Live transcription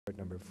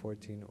Number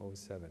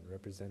 1407,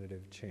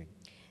 Representative Ching.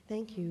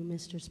 Thank you,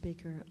 Mr.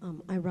 Speaker.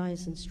 I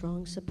rise in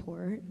strong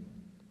support.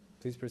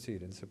 Please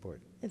proceed in support.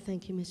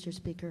 Thank you, Mr.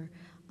 Speaker.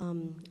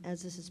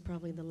 As this is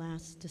probably the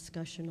last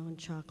discussion on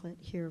chocolate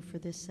here for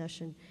this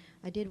session,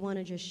 I did want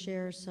to just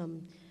share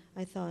some,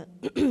 I thought,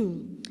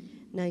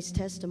 nice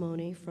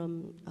testimony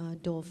from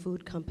Dole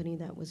Food Company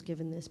that was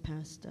given this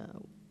past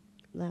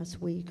last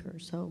week or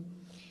so,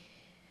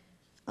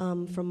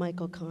 from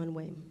Michael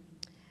Conway.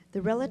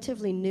 The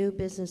relatively new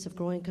business of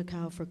growing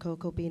cacao for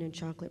cocoa bean and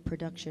chocolate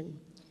production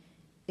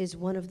is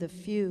one of the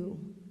few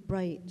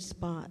bright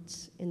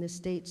spots in the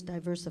state's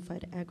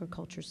diversified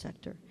agriculture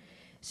sector.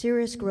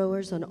 Serious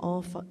growers on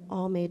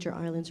all major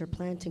islands are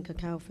planting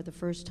cacao for the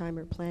first time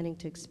or planning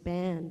to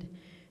expand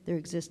their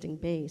existing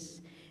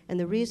base. And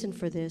the reason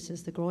for this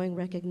is the growing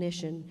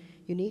recognition,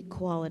 unique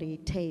quality,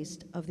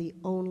 taste of the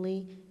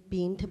only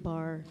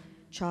bean-to-bar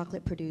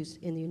chocolate produced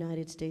in the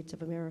United States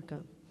of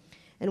America.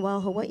 And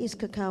while Hawaii's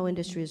cacao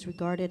industry is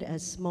regarded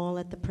as small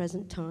at the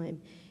present time,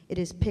 it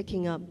is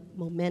picking up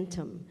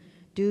momentum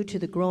due to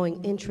the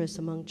growing interest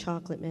among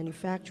chocolate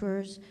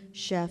manufacturers,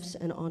 chefs,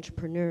 and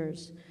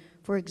entrepreneurs.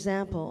 For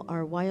example,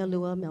 our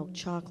Waialua milk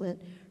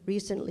chocolate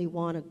recently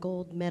won a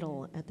gold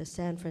medal at the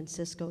San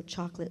Francisco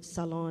Chocolate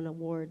Salon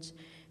Awards,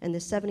 and the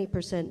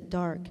 70%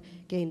 dark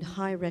gained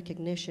high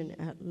recognition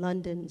at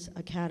London's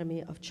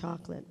Academy of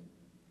Chocolate.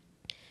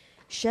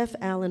 Chef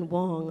Alan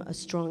Wong, a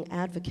strong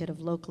advocate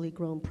of locally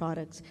grown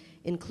products,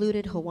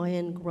 included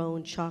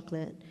Hawaiian-grown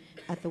chocolate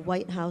at the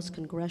White House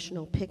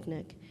Congressional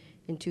Picnic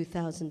in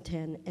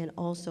 2010 and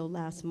also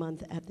last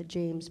month at the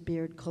James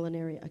Beard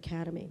Culinary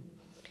Academy.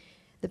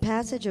 The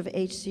passage of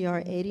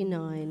HCR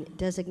 89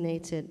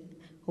 designates it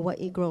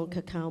Hawaii-Grown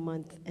Cacao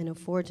Month and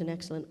affords an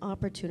excellent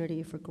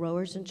opportunity for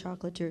growers and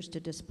chocolatiers to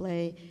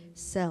display,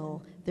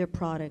 sell their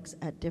products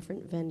at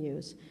different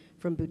venues,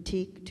 from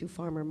boutique to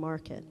farmer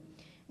market.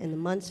 And the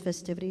month's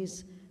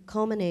festivities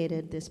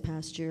culminated this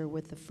past year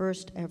with the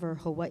first ever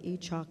Hawaii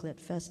Chocolate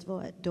Festival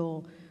at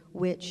Dole,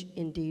 which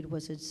indeed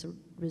was a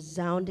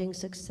resounding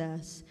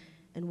success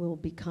and will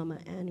become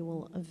an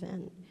annual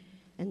event.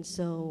 And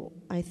so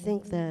I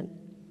think that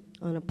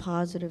on a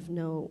positive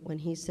note, when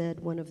he said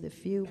one of the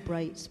few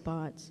bright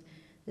spots,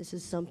 this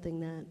is something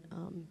that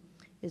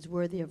is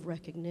worthy of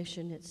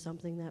recognition. It's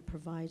something that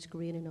provides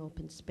green and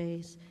open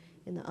space.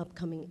 In the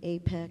upcoming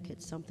APEC,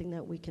 it's something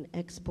that we can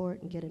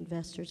export and get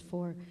investors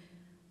for.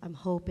 I'm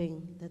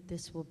hoping that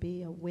this will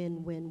be a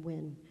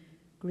win-win-win.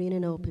 Green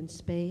and open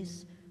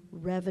space,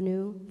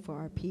 revenue for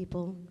our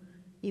people,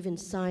 even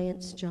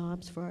science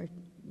jobs for our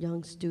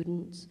young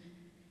students,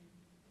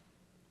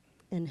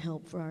 and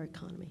help for our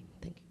economy.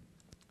 Thank you.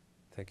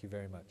 Thank you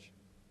very much.